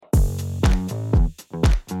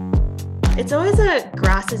It's always a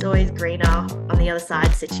grass is always greener on the other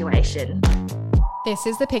side situation. This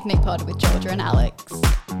is the Picnic Pod with Georgia and Alex.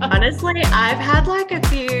 Honestly, I've had like a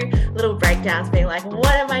few little breakdowns being like,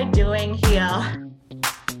 what am I doing here?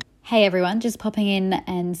 Hey everyone, just popping in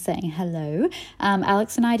and saying hello.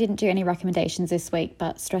 Alex and I didn't do any recommendations this week,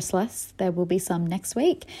 but stress less, there will be some next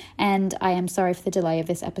week. And I am sorry for the delay of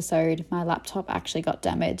this episode. My laptop actually got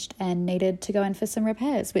damaged and needed to go in for some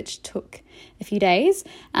repairs, which took a few days.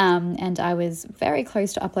 And I was very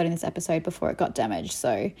close to uploading this episode before it got damaged.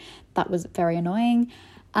 So that was very annoying.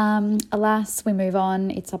 Alas, we move on.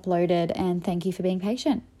 It's uploaded and thank you for being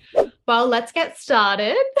patient. Well, let's get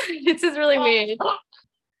started. This is really weird.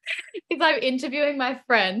 Because I'm interviewing my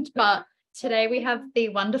friend, but today we have the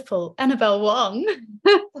wonderful Annabelle Wong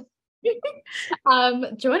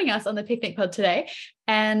joining us on the Picnic Pod today.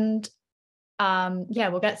 And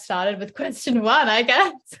we'll get started with question one, I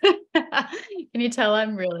guess. Can you tell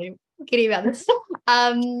I'm really giddy about this?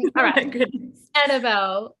 All right. Goodness.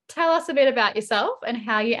 Annabelle, tell us a bit about yourself and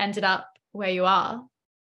how you ended up where you are.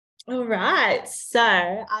 All right. So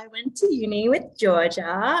I went to uni with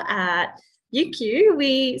Georgia at UQ.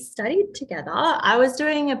 We studied together. I was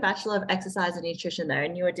doing a Bachelor of Exercise and Nutrition though,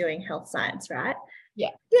 and you were doing health science, right? Yeah.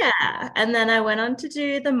 Yeah. And then I went on to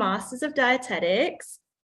do the Masters of Dietetics.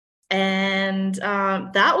 And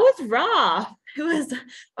that was rough. It was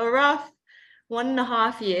a rough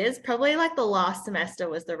 1.5 years. Probably like the last semester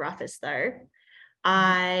was the roughest though.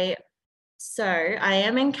 I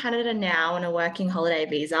am in Canada now on a working holiday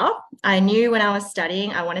visa. I knew when I was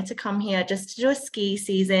studying, I wanted to come here just to do a ski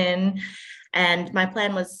season. And my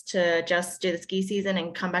plan was to just do the ski season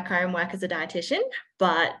and come back home, work as a dietitian.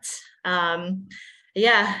 But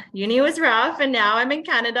uni was rough and now I'm in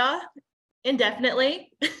Canada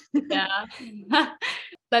indefinitely. Yeah.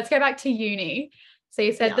 Let's go back to uni. So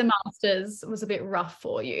you said the Masters was a bit rough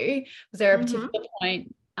for you. Was there a particular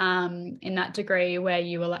point in that degree where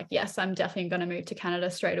you were like, yes, I'm definitely going to move to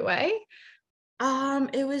Canada straight away?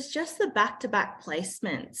 It was just the back-to-back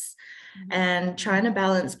placements and trying to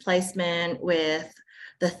balance placement with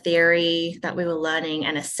the theory that we were learning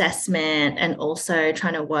and assessment, and also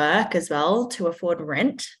trying to work as well to afford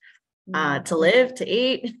rent, to live, to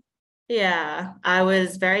eat. Yeah, I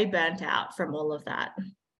was very burnt out from all of that.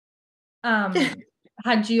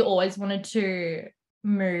 Had you always wanted to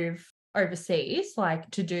move overseas,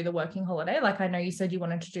 like to do the working holiday? Like I know you said you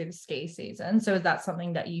wanted to do the ski season, so is that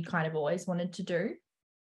something that you kind of always wanted to do?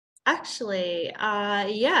 Actually,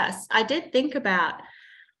 yes, I did think about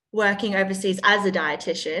working overseas as a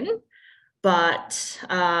dietitian, but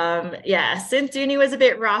since uni was a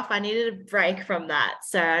bit rough, I needed a break from that.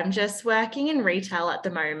 So I'm just working in retail at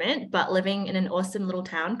the moment, but living in an awesome little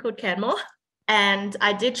town called Canmore. And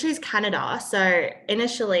I did choose Canada. So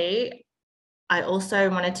initially, I also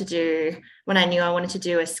wanted to do, when I knew I wanted to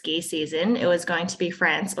do a ski season, it was going to be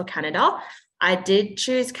France or Canada. I did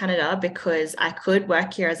choose Canada because I could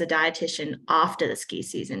work here as a dietitian after the ski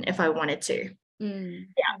season if I wanted to.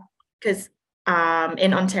 Yeah, because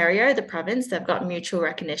in Ontario, the province, they've got mutual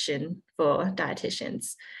recognition for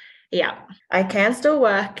dietitians. Yeah, I can still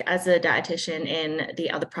work as a dietitian in the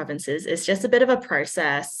other provinces. It's just a bit of a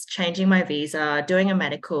process, changing my visa, doing a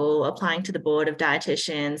medical, applying to the board of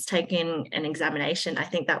dietitians, taking an examination. I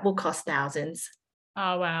think that will cost thousands.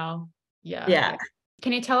 Oh, wow. Yeah. Yeah.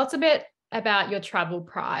 Can you tell us a bit about your travel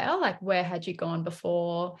prior? Like where had you gone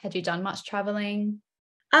before? Had you done much traveling?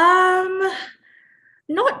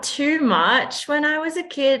 Not too much. When I was a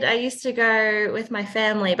kid, I used to go with my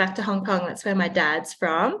family back to Hong Kong. That's where my dad's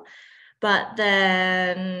from. But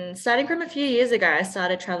then starting from a few years ago, I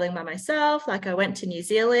started traveling by myself. Like I went to New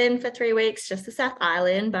Zealand for 3 weeks, just the South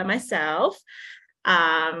Island by myself,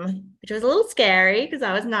 which was a little scary because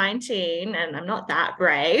I was 19 and I'm not that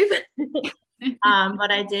brave.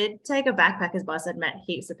 But I did take a backpacker's bus and met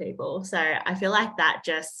heaps of people. So I feel like that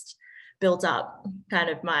just built up kind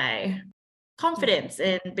of my confidence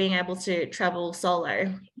in being able to travel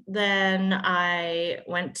solo. Then I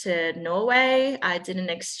went to Norway. I did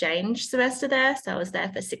an exchange semester there. So I was there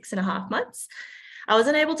for 6.5 months. I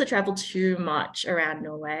wasn't able to travel too much around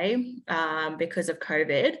Norway because of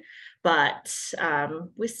COVID, but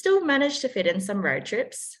we still managed to fit in some road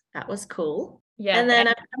trips. That was cool. Yeah. And then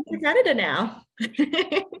I've come to Canada now.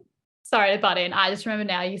 Sorry to butt in. I just remember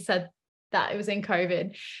now you said that it was in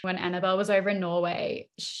COVID. When Annabelle was over in Norway,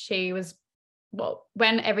 she was,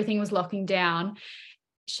 when everything was locking down,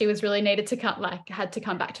 she was really needed to come, had to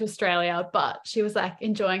come back to Australia, but she was like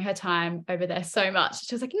enjoying her time over there so much.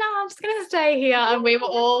 She was like, no, I'm just going to stay here. And we were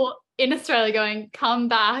all in Australia going, come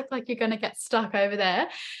back, like you're going to get stuck over there.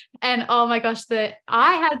 And oh my gosh,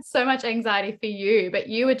 I had so much anxiety for you, but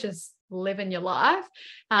you were just living your life.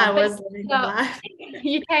 I But was living my life.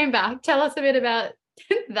 you came back. Tell us a bit about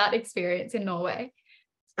that experience in Norway.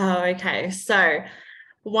 Oh, okay. So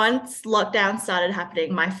once lockdown started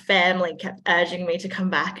happening, my family kept urging me to come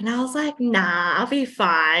back. And I was like, nah, I'll be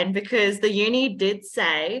fine, because the uni did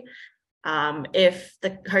say if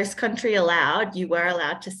the host country allowed, you were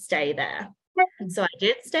allowed to stay there. So I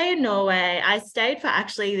did stay in Norway. I stayed for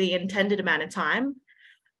actually the intended amount of time.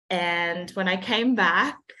 And when I came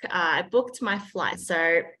back, I booked my flight.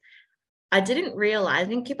 So I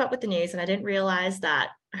didn't keep up with the news, and I didn't realize that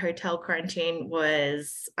hotel quarantine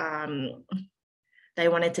was, they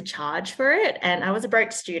wanted to charge for it. And I was a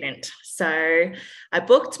broke student. So I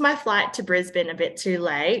booked my flight to Brisbane a bit too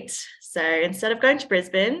late. So instead of going to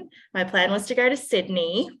Brisbane, my plan was to go to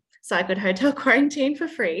Sydney so I could hotel quarantine for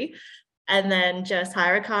free and then just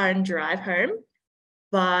hire a car and drive home.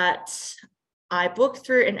 But I booked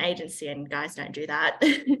through an agency, and guys, don't do that.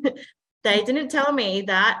 They didn't tell me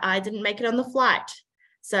that I didn't make it on the flight.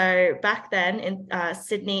 So back then in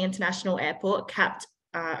Sydney International Airport capped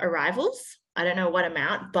arrivals. I don't know what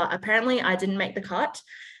amount, but apparently I didn't make the cut.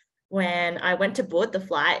 When I went to board the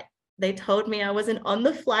flight, they told me I wasn't on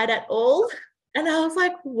the flight at all. And I was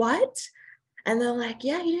like, what? And they're like,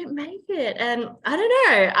 yeah, you didn't make it. And I don't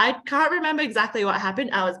know. I can't remember exactly what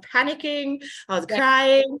happened. I was panicking. I was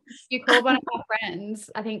crying. You called one of our friends.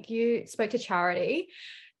 I think you spoke to Charity,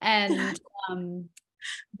 and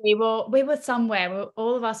we were somewhere.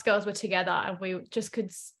 All of us girls were together, and we just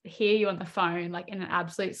could hear you on the phone, like in an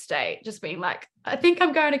absolute state, just being like, I think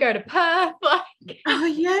I'm going to go to Perth. Like, Oh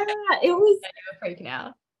yeah, it was. You were freaking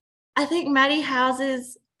out. I think Maddie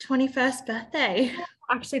House's 21st birthday.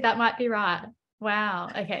 Actually, that might be right. Wow.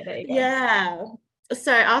 Okay, there you go. Yeah.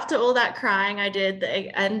 So after all that crying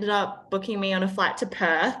they ended up booking me on a flight to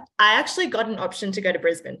Perth. I actually got an option to go to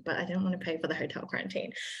Brisbane, but I didn't want to pay for the hotel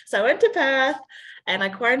quarantine. So I went to Perth and I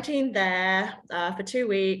quarantined there for 2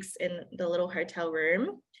 weeks in the little hotel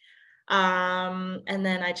room. And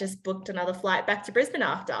then I just booked another flight back to Brisbane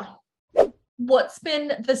after. What's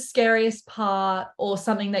been the scariest part, or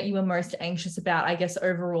something that you were most anxious about, I guess,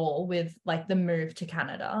 overall with like the move to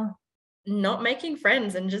Canada? Not making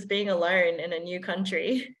friends and just being alone in a new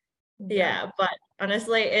country. Yeah, but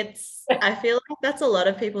honestly, I feel like that's a lot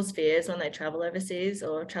of people's fears when they travel overseas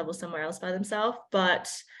or travel somewhere else by themselves.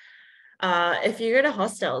 But if you go to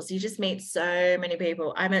hostels, you just meet so many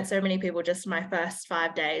people. I met so many people just my first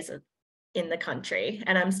 5 days in the country,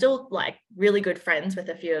 and I'm still like really good friends with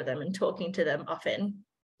a few of them and talking to them often.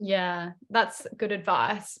 Yeah, that's good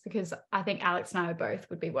advice, because I think Alex and I both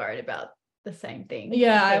would be worried about the same thing.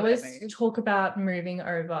 Yeah, I always talk about moving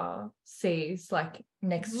overseas like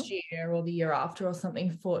next year or the year after or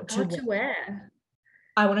something to where?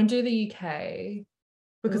 I want to do the UK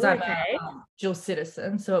because I'm a dual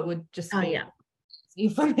citizen, so it would just be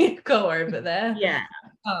easy for me to go over there. Yeah.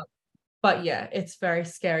 But yeah, it's very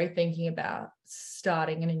scary thinking about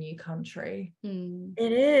starting in a new country.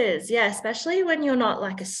 It is, yeah, especially when you're not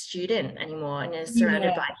like a student anymore and you're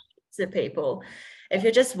surrounded by heaps of people. If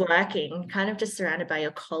you're just working, kind of just surrounded by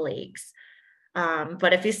your colleagues.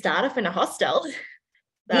 But if you start off in a hostel,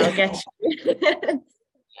 that'll get you.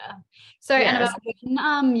 Yeah. So, Annabelle,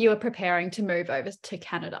 when you were preparing to move over to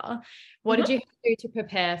Canada, what did you do to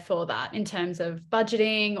prepare for that in terms of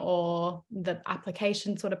budgeting or the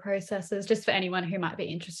application sort of processes, just for anyone who might be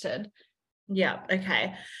interested? Yeah,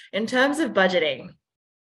 okay. In terms of budgeting,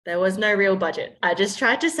 there was no real budget. I just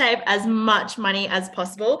tried to save as much money as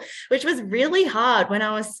possible, which was really hard when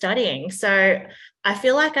I was studying. So I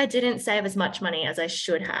feel like I didn't save as much money as I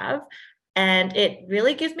should have. And it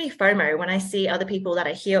really gives me FOMO when I see other people that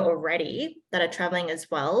are here already that are traveling as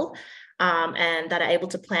well, and that are able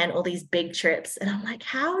to plan all these big trips. And I'm like,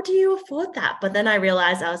 how do you afford that? But then I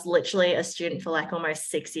realized I was literally a student for like almost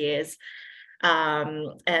 6 years.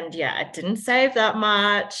 And yeah, I didn't save that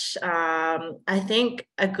much. I think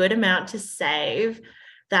a good amount to save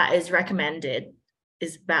that is recommended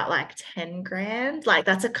is about like 10 grand. Like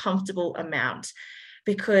that's a comfortable amount,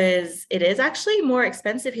 because it is actually more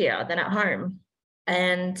expensive here than at home.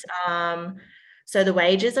 And so the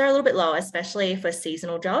wages are a little bit lower, especially for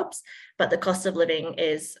seasonal jobs, but the cost of living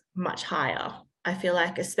is much higher. I feel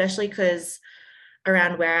like, especially because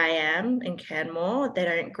around where I am in Canmore, they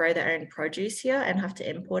don't grow their own produce here and have to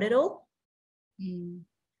import it all. And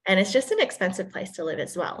it's just an expensive place to live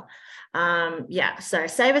as well. So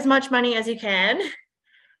save as much money as you can.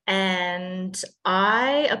 And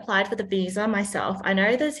I applied for the visa myself. I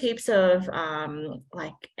know there's heaps of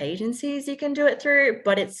like agencies you can do it through,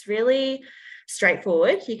 but it's really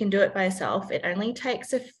straightforward. You can do it by yourself. It only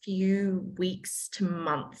takes a few weeks to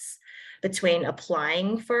months between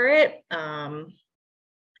applying for it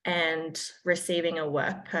and receiving a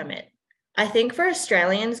work permit. I think for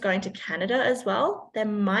Australians going to Canada as well, there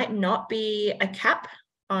might not be a cap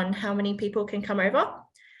on how many people can come over.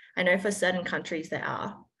 I know for certain countries there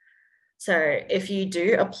are. So if you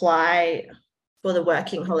do apply for the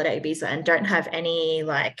working holiday visa and don't have any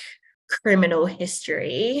like criminal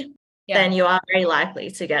history, then you are very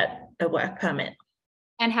likely to get a work permit.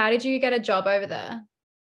 And how did you get a job over there?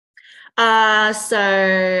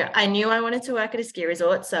 So I knew I wanted to work at a ski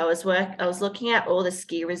resort. So I was looking at all the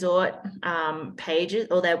ski resort pages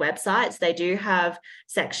or their websites. They do have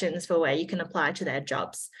sections for where you can apply to their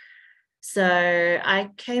jobs. So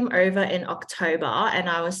I came over in October and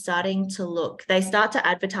I was starting to look. They start to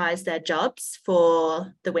advertise their jobs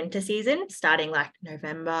for the winter season, starting like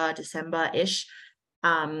November, December-ish.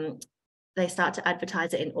 They start to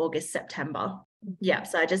advertise it in August, September. Yeah,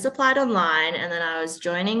 so I just applied online and then I was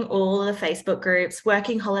joining all the Facebook groups,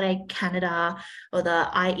 Working Holiday Canada or the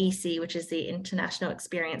IEC, which is the International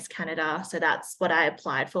Experience Canada. So that's what I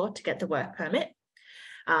applied for to get the work permit.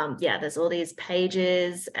 There's all these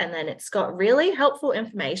pages and then it's got really helpful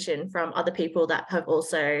information from other people that have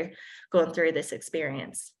also gone through this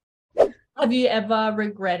experience. Have you ever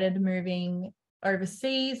regretted moving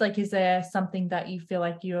overseas? Like, is there something that you feel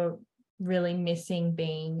like you're really missing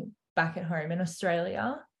being back at home in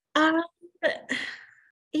Australia?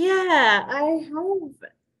 Yeah, I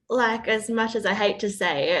have, like, as much as I hate to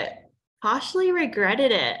say it, partially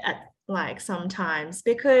regretted it at like sometimes,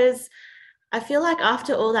 because I feel like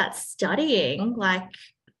after all that studying, like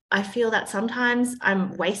I feel that sometimes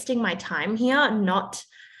I'm wasting my time here, not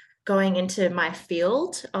going into my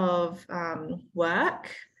field of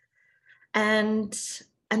work. And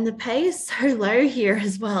the pay is so low here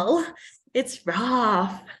as well. It's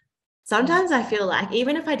rough. Sometimes I feel like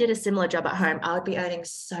even if I did a similar job at home, I would be earning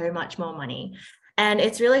so much more money. And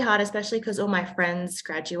it's really hard, especially because all my friends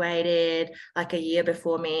graduated like a year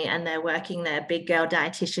before me and they're working their big girl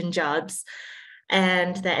dietitian jobs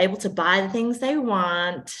and they're able to buy the things they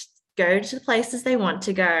want, go to the places they want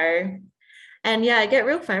to go. And yeah, I get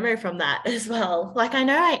real FOMO from that as well. Like I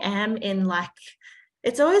know I am in like,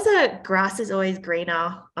 it's always a grass is always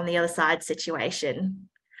greener on the other side situation.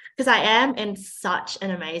 Because I am in such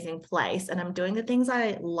an amazing place and I'm doing the things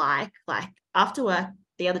I like. Like after work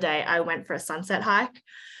the other day, I went for a sunset hike.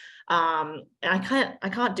 And I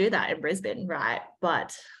can't do that in Brisbane, right?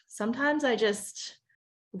 But sometimes I just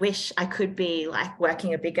wish I could be like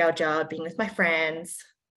working a big girl job, being with my friends.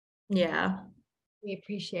 Yeah. We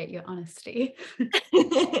appreciate your honesty.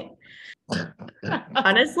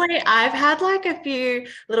 Honestly, I've had like a few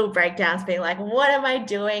little breakdowns being like, what am I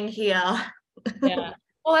doing here? Yeah.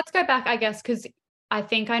 Well, let's go back, I guess, because I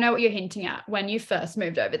think I know what you're hinting at. When you first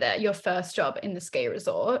moved over there, your first job in the ski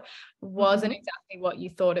resort wasn't exactly what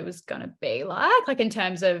you thought it was going to be like in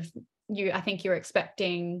terms of you, I think you were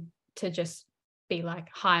expecting to just be like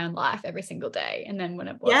high on life every single day. And then when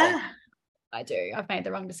it wasn't, I've made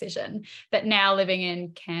the wrong decision. But now living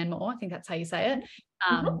in Canmore, I think that's how you say it,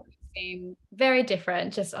 seem very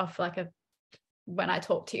different just off like when I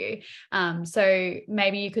talk to you. So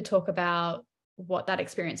maybe you could talk about what that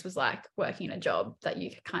experience was like working in a job that you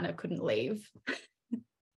kind of couldn't leave.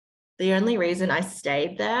 The only reason I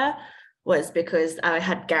stayed there was because I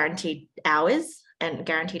had guaranteed hours and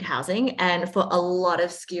guaranteed housing. And for a lot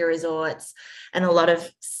of ski resorts and a lot of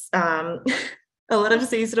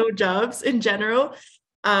seasonal jobs in general,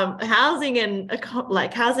 housing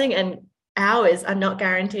and hours are not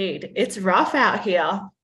guaranteed. It's rough out here.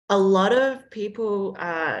 A lot of people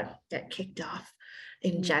get kicked off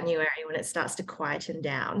in January when it starts to quieten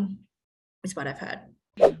down, is what I've heard.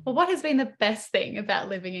 Well, what has been the best thing about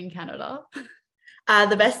living in Canada?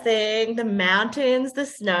 The best thing, the mountains, the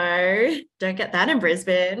snow. Don't get that in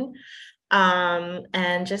Brisbane.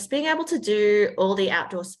 And just being able to do all the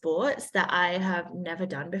outdoor sports that I have never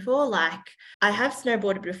done before. Like I have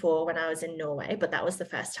snowboarded before when I was in Norway, but that was the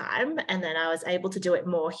first time. And then I was able to do it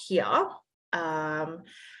more here.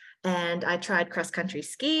 And I tried cross-country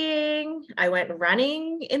skiing. I went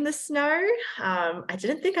running in the snow. I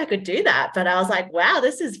didn't think I could do that, but I was like, wow,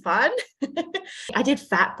 this is fun. I did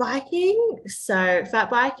fat biking. So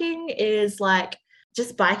fat biking is like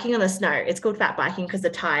just biking on the snow. It's called fat biking because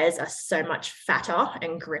the tires are so much fatter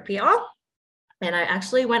and grippier. And I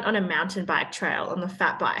actually went on a mountain bike trail on the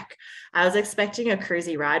fat bike. I was expecting a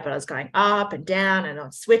cruisy ride, but I was going up and down and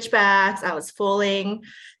on switchbacks. I was falling.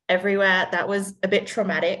 everywhere. That was a bit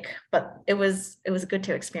traumatic, but it was good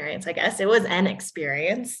to experience, I guess. It was an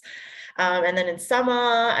experience. And then in summer,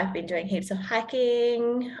 I've been doing heaps of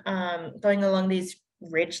hiking, going along these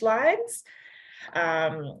ridge lines,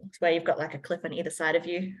 where you've got like a cliff on either side of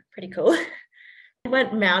you. Pretty cool. I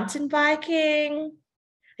went mountain biking.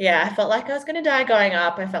 Yeah, I felt like I was going to die going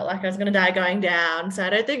up. I felt like I was going to die going down. So I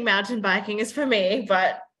don't think mountain biking is for me,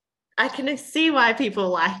 but I can see why people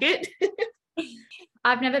like it.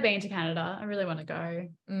 I've never been to Canada. I really want to go.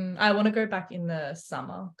 I want to go back in the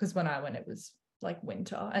summer because when I went, it was like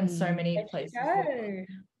winter and so many places.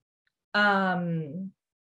 To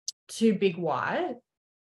Big White.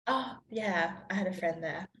 Oh, yeah. I had a friend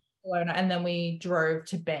there. And then we drove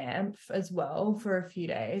to Banff as well for a few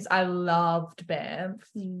days. I loved Banff.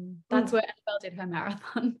 That's where Annabelle did her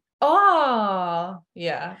marathon. Oh,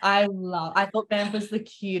 yeah. I thought Banff was the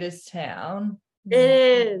cutest town. It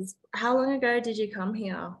is. How long ago did you come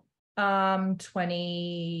here?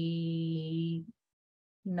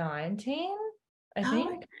 2019, I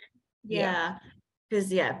think. Okay. Yeah.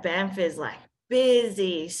 Because Banff is like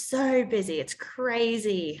busy, so busy. It's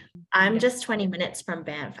crazy. I'm just 20 minutes from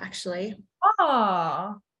Banff, actually.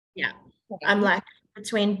 Oh. Yeah. I'm like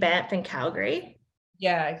between Banff and Calgary.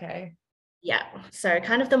 Yeah, okay. Yeah. So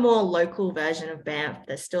kind of the more local version of Banff.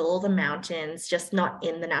 There's still all the mountains, just not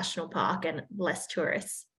in the national park and less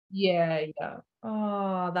tourists. Yeah.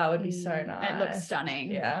 Oh, that would be so nice. It looks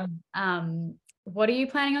stunning. Yeah. What are you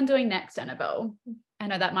planning on doing next, Annabelle? I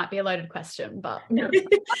know that might be a loaded question, but you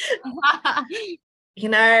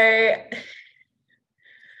know,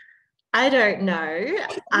 I don't know.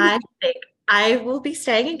 I think I will be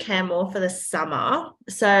staying in Canmore for the summer.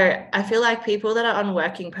 So I feel like people that are on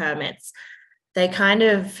working permits, we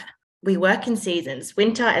work in seasons,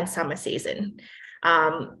 winter and summer season.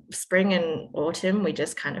 Spring and autumn, we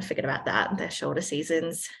just kind of figured about that. They're shorter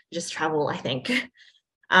seasons, just travel, I think.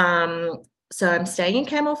 So I'm staying in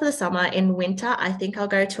Canmore for the summer. In winter, I think I'll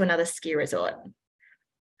go to another ski resort.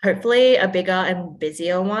 Hopefully a bigger and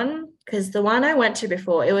busier one, because the one I went to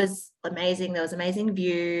before, it was amazing. There was amazing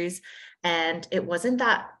views and it wasn't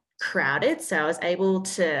that crowded. So I was able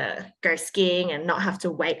to go skiing and not have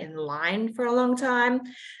to wait in line for a long time.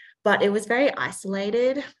 But it was very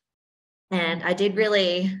isolated. And I did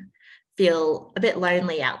really feel a bit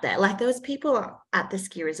lonely out there. Like there was people at the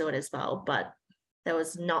ski resort as well, but there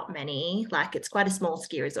was not many. Like it's quite a small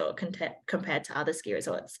ski resort compared to other ski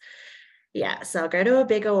resorts. Yeah, so I'll go to a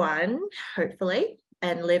bigger one, hopefully,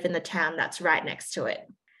 and live in the town that's right next to it.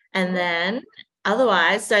 And then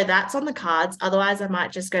otherwise, so that's on the cards. Otherwise, I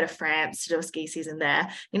might just go to France to do a ski season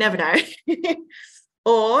there. You never know.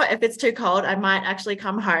 Or if it's too cold, I might actually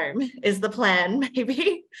come home is the plan,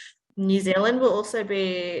 maybe. New Zealand will also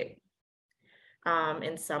be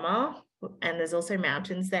in summer, and there's also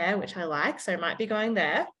mountains there, which I like, so I might be going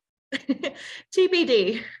there.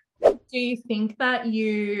 TBD. Do you think that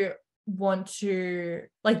you want to,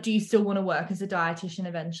 like, do you still want to work as a dietitian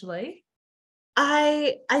eventually?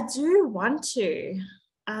 I do want to.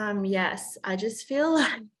 Yes, I just feel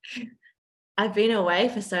like I've been away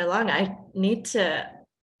for so long. I need to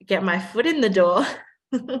get my foot in the door.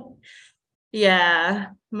 Yeah,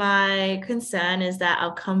 my concern is that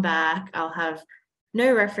I'll come back, I'll have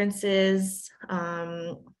no references,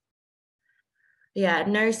 no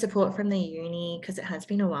support from the uni because it has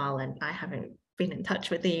been a while and I haven't been in touch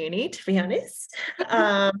with the uni, to be honest.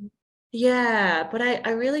 But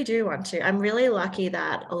I really do want to. I'm really lucky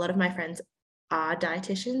that a lot of my friends are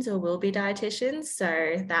dietitians or will be dietitians,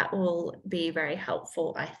 so that will be very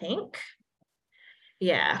helpful, I think.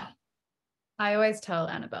 Yeah. I always tell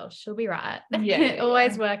Annabelle she'll be right. It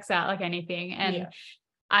always works out like anything. And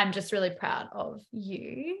I'm just really proud of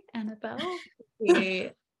you, Annabelle.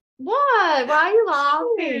 What? Why are you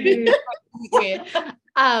laughing?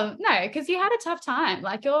 No, because you had a tough time.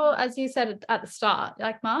 Like as you said at the start,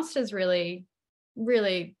 like masters really,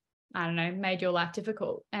 really, I don't know, made your life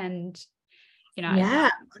difficult. And, you know,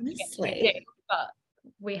 honestly. But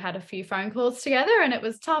we had a few phone calls together and it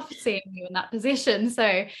was tough seeing you in that position.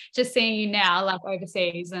 So just seeing you now, like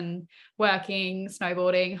overseas and working,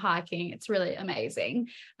 snowboarding, hiking, it's really amazing.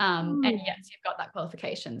 And yes, you've got that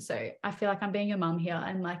qualification. So I feel like I'm being your mum here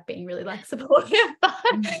and like being really like supportive.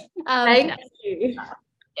 Thank you.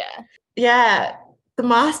 Yeah. The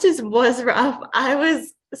masters was rough. I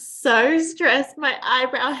was so stressed. My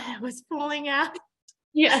eyebrow hair was falling out.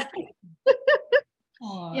 Yeah.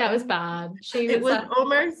 Yeah, it was bad. It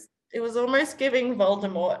was almost giving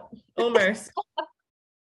Voldemort. Almost.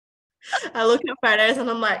 I look at photos and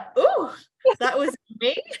I'm like, ooh, that was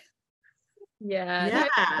me. Yeah.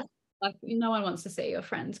 Like, no one wants to see your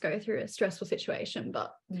friends go through a stressful situation.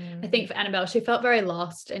 But I think for Annabelle, she felt very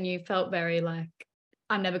lost, and you felt very like,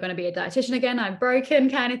 I'm never going to be a dietitian again. I'm broken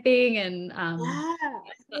kind of thing. And Yeah,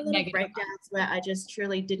 I had a lot of breakdowns where I just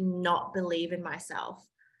truly did not believe in myself.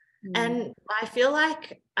 And I feel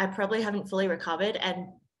like I probably haven't fully recovered and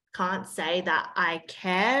can't say that I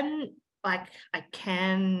can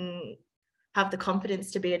have the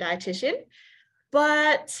confidence to be a dietitian,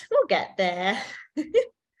 but we'll get there.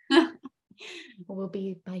 We'll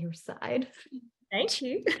be by your side. Thank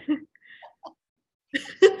you.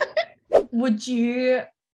 Would you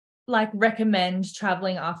like recommend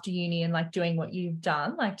traveling after uni and like doing what you've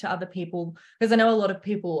done like to other people? Because I know a lot of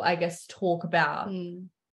people, I guess, talk about, oh,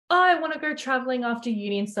 I want to go traveling after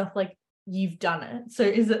uni and stuff. Like, you've done it. So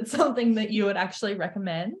is it something that you would actually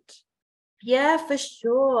recommend? Yeah, for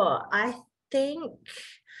sure. I think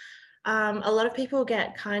a lot of people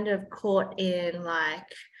get kind of caught in like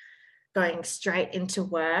going straight into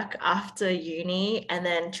work after uni and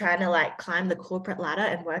then trying to like climb the corporate ladder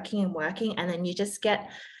and working, and then you just get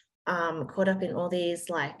caught up in all these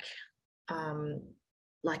like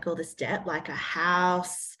all this debt, like a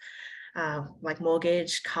house, like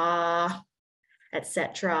mortgage, car,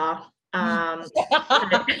 etc. I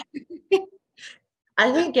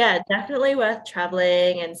think, yeah, definitely worth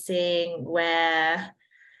traveling and seeing where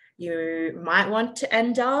you might want to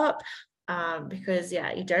end up, because,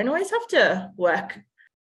 yeah, you don't always have to work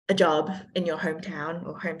a job in your hometown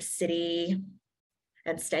or home city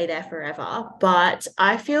and stay there forever. But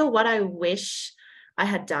I feel what I wish I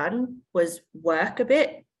had done was work a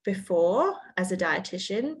bit before as a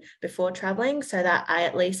dietitian, before traveling, so that I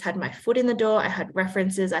at least had my foot in the door. I had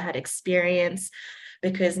references, I had experience,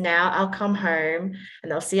 because now I'll come home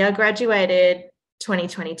and they'll see I graduated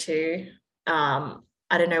 2022.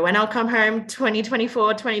 I don't know when I'll come home,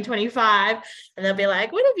 2024, 2025, and they'll be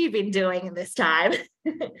like, what have you been doing in this time?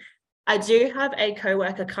 I do have a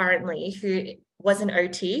coworker currently who was an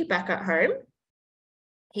OT back at home.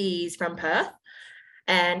 He's from Perth,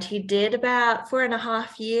 and he did about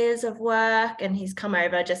 4.5 years of work, and he's come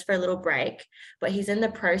over just for a little break, but he's in the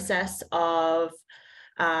process of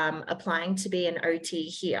applying to be an OT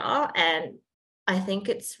here. And I think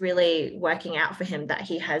it's really working out for him that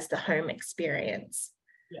he has the home experience.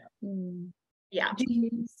 Yeah. Do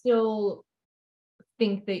you still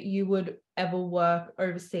think that you would ever work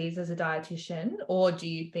overseas as a dietitian, or do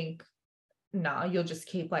you think you'll just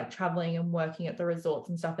keep like traveling and working at the resorts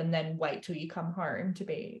and stuff and then wait till you come home to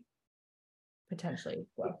be potentially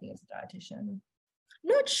working as a dietitian?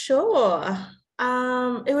 Not sure.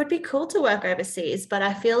 It would be cool to work overseas, but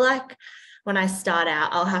I feel like when I start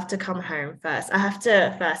out, I'll have to come home first. I have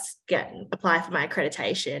to first apply for my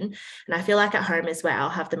accreditation. And I feel like at home is where I'll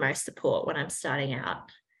have the most support when I'm starting out.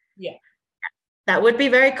 Yeah. That would be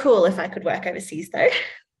very cool if I could work overseas though.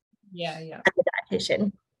 Yeah. As a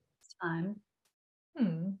dietitian.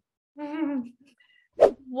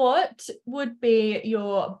 What would be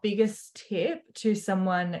your biggest tip to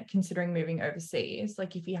someone considering moving overseas?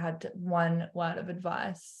 Like, if you had one word of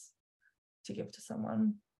advice to give to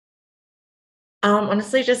someone.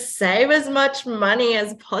 Honestly, just save as much money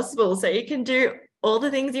as possible so you can do all the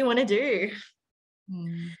things you want to do.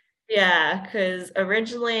 Yeah, because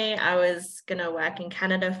originally I was going to work in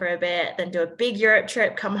Canada for a bit, then do a big Europe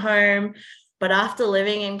trip, come home. But after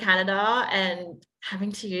living in Canada and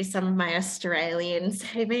having to use some of my Australian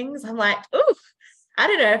savings, I'm like, oof, I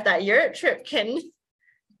don't know if that Europe trip can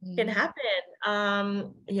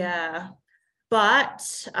happen. Yeah.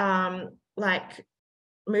 But like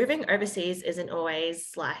moving overseas isn't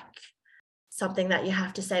always like something that you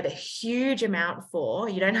have to save a huge amount for.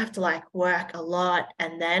 You don't have to like work a lot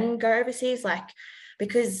and then go overseas, like,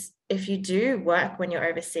 because if you do work when you're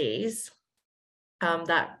overseas,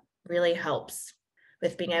 that really helps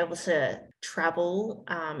with being able to travel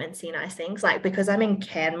and see nice things. Like, because I'm in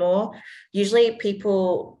Canmore, usually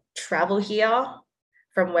people travel here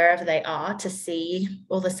from wherever they are to see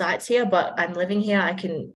all the sites here, but I'm living here, I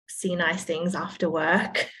can see nice things after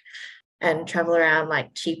work and travel around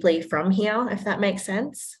like cheaply from here, if that makes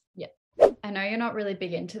sense. Yeah. I know you're not really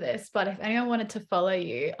big into this, but if anyone wanted to follow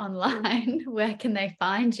you online, where can they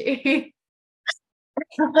find you?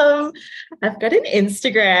 I've got an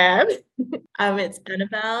Instagram. It's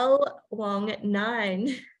Annabelle Wong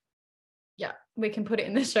 9. Yeah, we can put it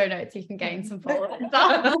in the show notes. You can gain some followers.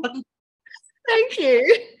 Thank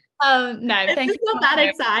you. No, thank you. It's not that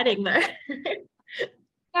exciting though.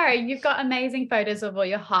 No, you've got amazing photos of all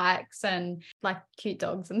your hikes and like cute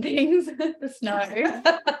dogs and things. The snow.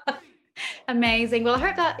 Amazing. Well, I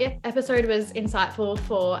hope that episode was insightful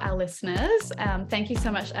for our listeners. Thank you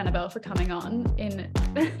so much, Annabelle, for coming on in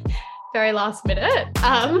very last minute.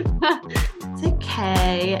 It's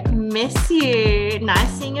okay. Miss you.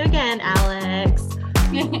 Nice seeing you again, Alex.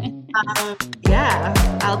 Yeah,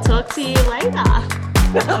 I'll talk to you later.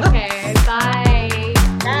 Okay, bye.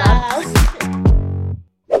 Bye.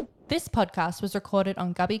 This podcast was recorded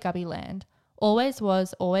on Gubbi Gubbi land. Always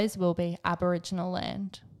was, always will be Aboriginal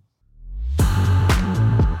land.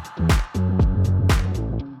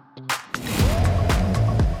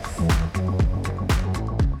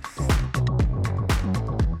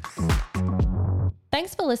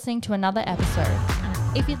 Thanks for listening to another episode.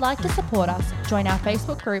 If you'd like to support us, join our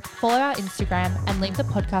Facebook group, follow our Instagram, and leave the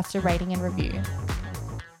podcast a rating and review.